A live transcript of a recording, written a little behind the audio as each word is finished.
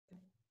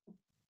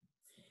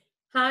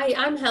Hi,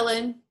 I'm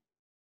Helen,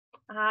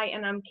 Hi,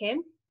 and I'm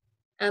Kim.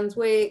 and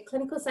we're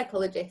clinical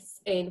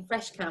psychologists in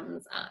Fresh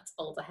CAMHS at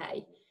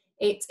Alderhay.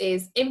 It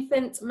is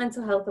Infant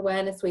Mental Health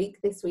Awareness Week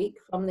this week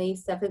from the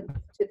 7th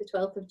to the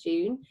 12th of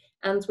June,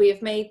 and we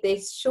have made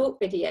this short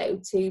video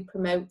to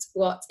promote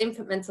what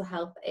infant mental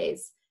health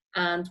is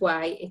and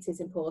why it is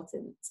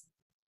important.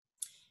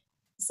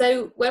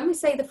 So when we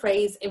say the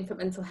phrase infant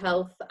mental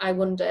health, I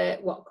wonder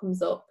what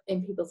comes up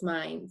in people's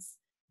minds.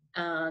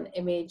 An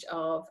image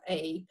of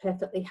a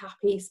perfectly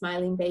happy,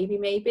 smiling baby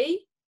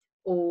maybe,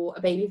 or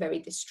a baby very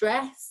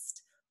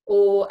distressed,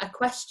 or a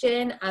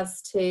question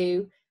as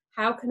to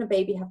how can a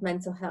baby have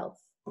mental health?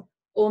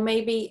 Or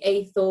maybe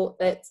a thought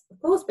that, of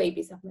course,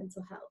 babies have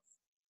mental health.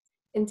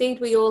 Indeed,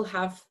 we all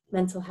have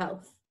mental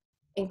health,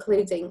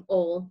 including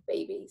all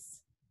babies.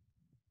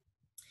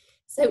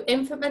 So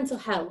infant mental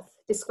health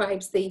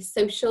describes the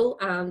social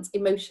and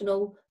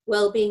emotional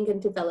well-being and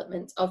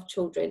development of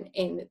children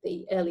in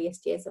the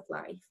earliest years of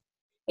life.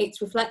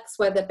 It reflects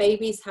whether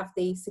babies have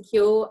the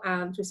secure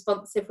and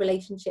responsive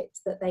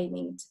relationships that they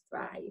need to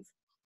thrive.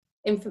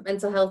 Infant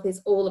mental health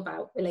is all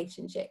about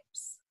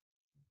relationships.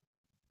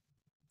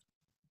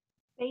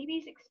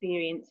 Babies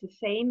experience the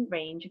same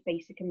range of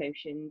basic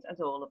emotions as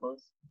all of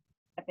us.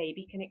 A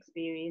baby can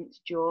experience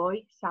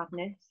joy,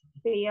 sadness,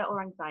 fear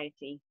or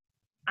anxiety,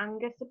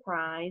 anger,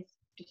 surprise,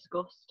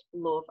 disgust,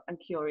 love and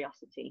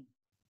curiosity.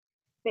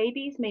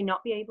 Babies may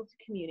not be able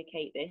to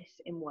communicate this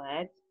in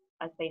words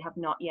as they have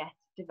not yet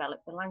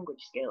developed the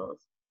language skills,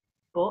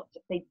 but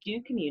they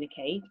do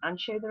communicate and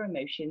show their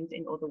emotions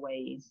in other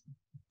ways,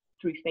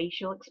 through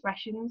facial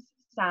expressions,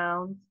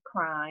 sounds,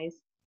 cries,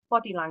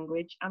 body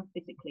language and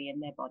physically in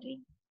their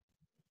body.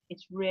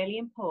 It's really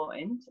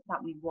important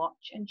that we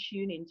watch and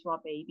tune into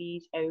our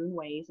baby's own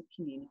ways of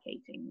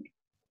communicating.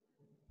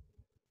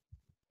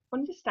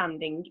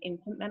 Understanding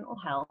infant mental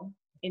health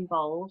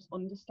involves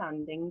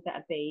understanding that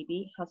a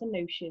baby has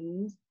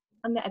emotions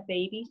and that a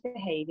baby's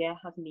behaviour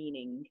has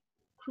meaning.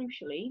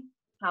 Crucially,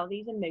 how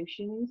these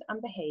emotions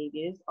and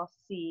behaviours are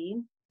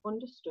seen,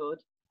 understood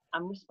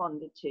and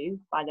responded to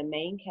by the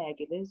main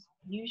caregivers,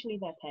 usually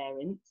their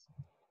parents,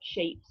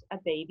 shapes a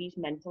baby's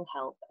mental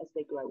health as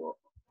they grow up.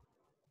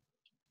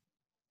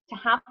 To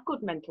have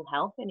good mental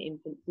health in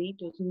infancy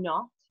does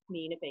not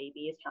mean a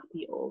baby is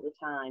happy all the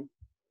time.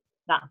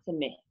 That's a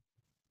myth.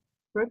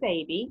 For a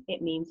baby,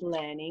 it means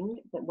learning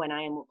that when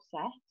I am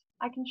upset,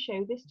 I can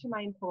show this to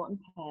my important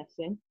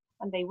person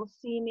and they will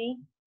see me,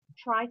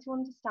 try to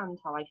understand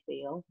how I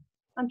feel,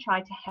 and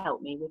try to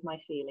help me with my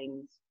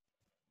feelings.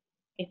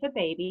 If a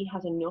baby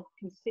has enough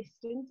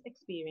consistent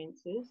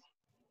experiences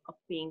of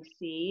being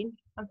seen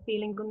and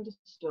feeling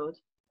understood,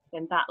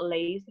 then that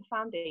lays the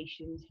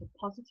foundations for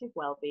positive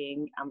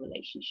well-being and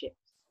relationships.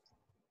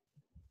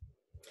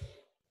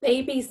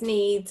 Babies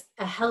need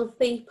a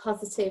healthy,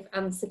 positive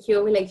and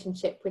secure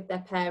relationship with their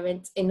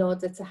parent in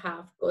order to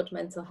have good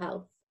mental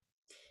health.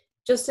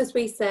 Just as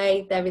we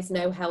say there is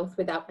no health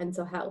without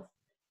mental health,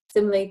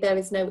 similarly there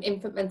is no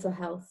infant mental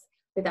health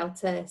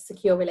without a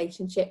secure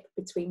relationship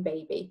between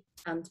baby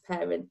and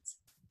parent.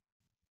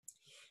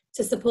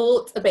 To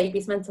support a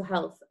baby's mental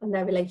health and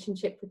their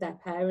relationship with their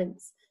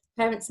parents,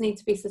 parents need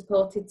to be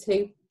supported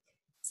too.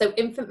 So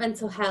infant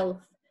mental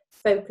health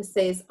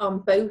focuses on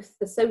both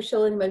the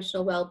social and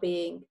emotional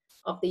well-being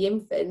of the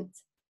infant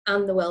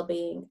and the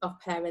well-being of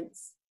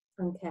parents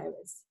and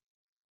carers.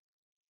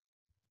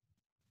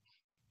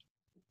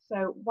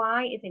 So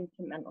why is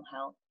infant mental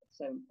health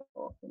so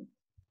important?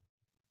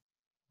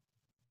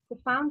 The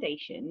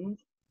foundations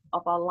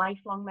of our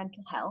lifelong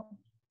mental health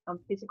and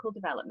physical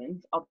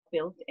development are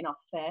built in our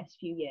first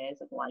few years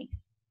of life.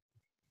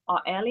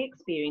 Our early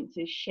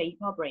experiences shape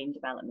our brain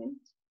development.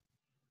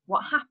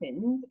 What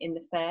happens in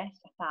the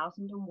first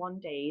 1001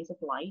 days of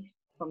life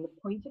from the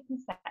point of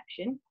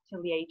conception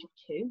till the age of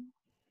 2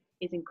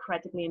 is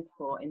incredibly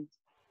important.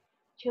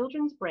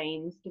 Children's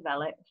brains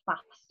develop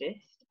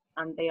fastest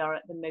and they are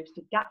at the most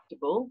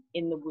adaptable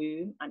in the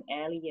womb and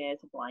early years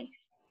of life.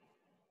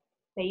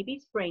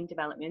 Babies' brain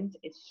development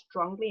is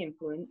strongly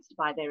influenced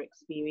by their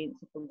experience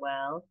of the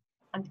world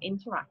and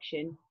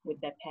interaction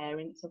with their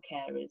parents or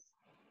carers.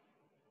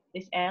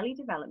 This early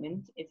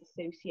development is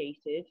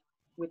associated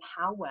with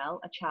how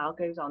well a child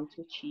goes on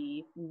to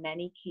achieve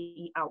many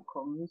key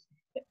outcomes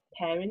that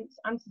parents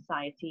and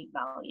society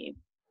value.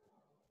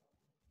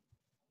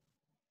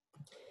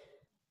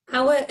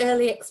 Our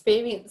early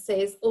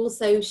experiences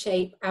also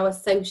shape our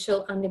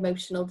social and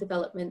emotional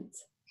development.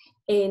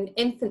 In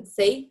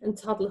infancy and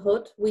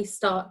toddlerhood, we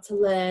start to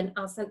learn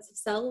our sense of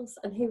selves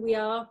and who we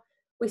are.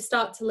 We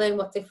start to learn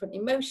what different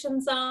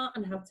emotions are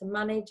and how to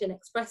manage and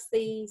express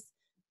these.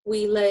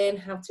 We learn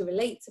how to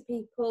relate to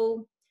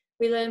people.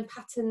 We learn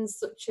patterns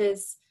such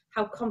as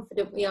how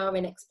confident we are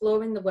in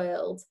exploring the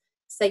world,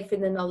 safe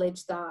in the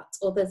knowledge that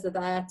others are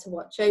there to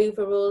watch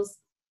over us,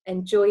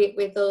 enjoy it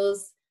with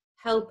us,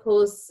 help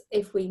us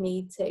if we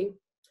need to.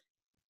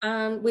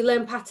 And we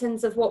learn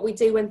patterns of what we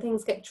do when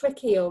things get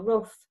tricky or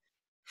rough,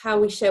 how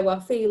we show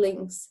our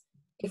feelings,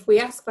 if we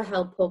ask for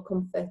help or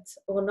comfort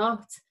or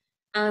not,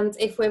 and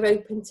if we're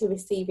open to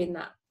receiving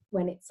that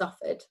when it's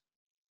offered.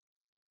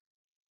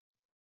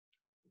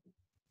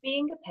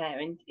 Being a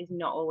parent is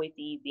not always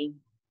easy.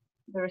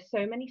 There are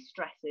so many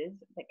stresses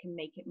that can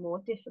make it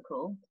more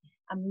difficult,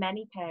 and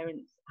many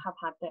parents have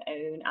had their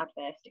own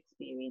adverse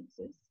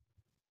experiences.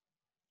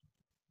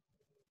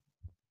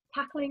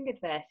 Tackling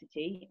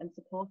adversity and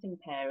supporting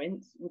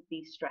parents with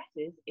these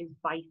stresses is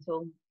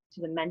vital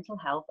to the mental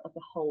health of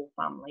the whole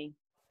family.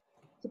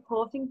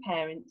 Supporting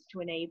parents to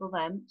enable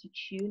them to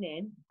tune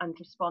in and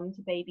respond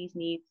to babies'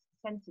 needs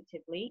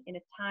sensitively in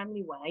a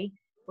timely way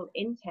will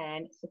in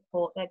turn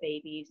support their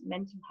baby's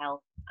mental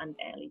health and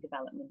early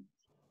development.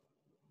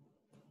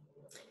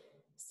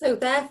 So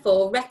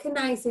therefore,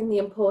 recognising the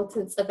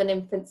importance of an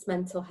infant's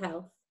mental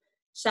health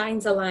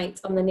shines a light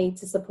on the need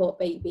to support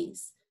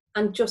babies,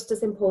 and just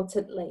as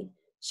importantly,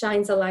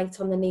 shines a light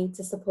on the need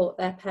to support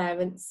their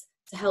parents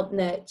to help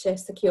nurture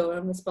secure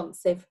and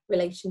responsive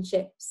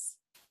relationships.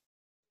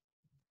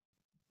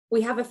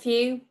 We have a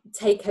few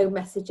take-home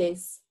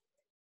messages.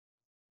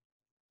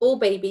 All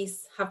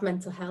babies have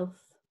mental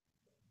health.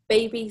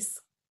 Babies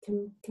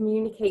can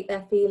communicate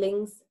their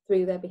feelings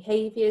through their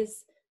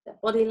behaviours, their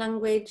body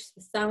language,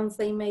 the sounds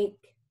they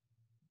make.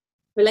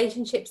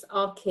 Relationships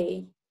are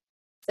key.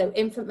 So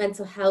infant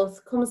mental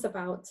health comes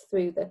about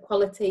through the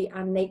quality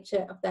and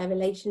nature of their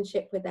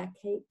relationship with their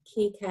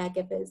key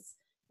caregivers,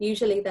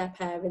 usually their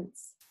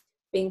parents.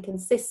 Being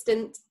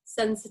consistent,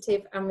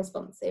 sensitive and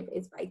responsive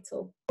is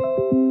vital.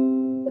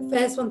 The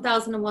first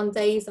 1001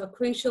 days are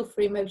crucial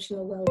for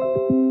emotional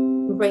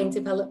well-being and brain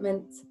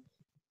development.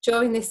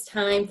 During this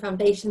time,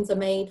 foundations are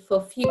made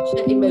for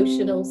future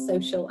emotional,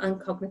 social and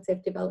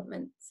cognitive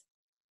development.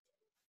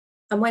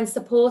 And when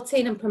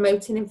supporting and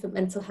promoting infant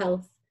mental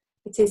health,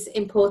 it is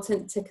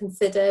important to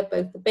consider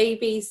both the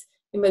baby's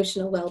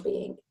emotional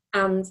well-being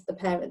and the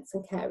parents'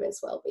 and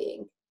carers'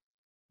 well-being.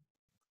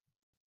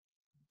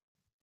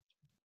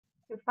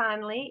 So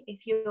finally,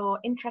 if you're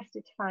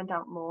interested to find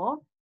out more,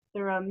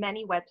 there are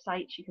many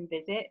websites you can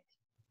visit.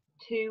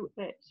 Two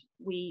that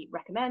we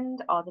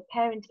recommend are the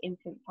Parent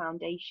Infant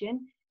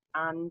Foundation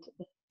and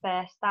the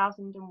First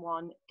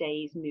 1001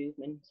 Days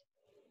Movement.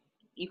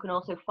 You can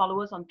also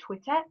follow us on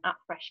Twitter at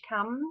Fresh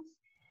CAMHS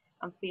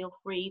and feel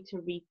free to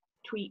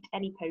retweet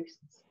any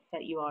posts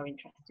that you are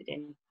interested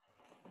in.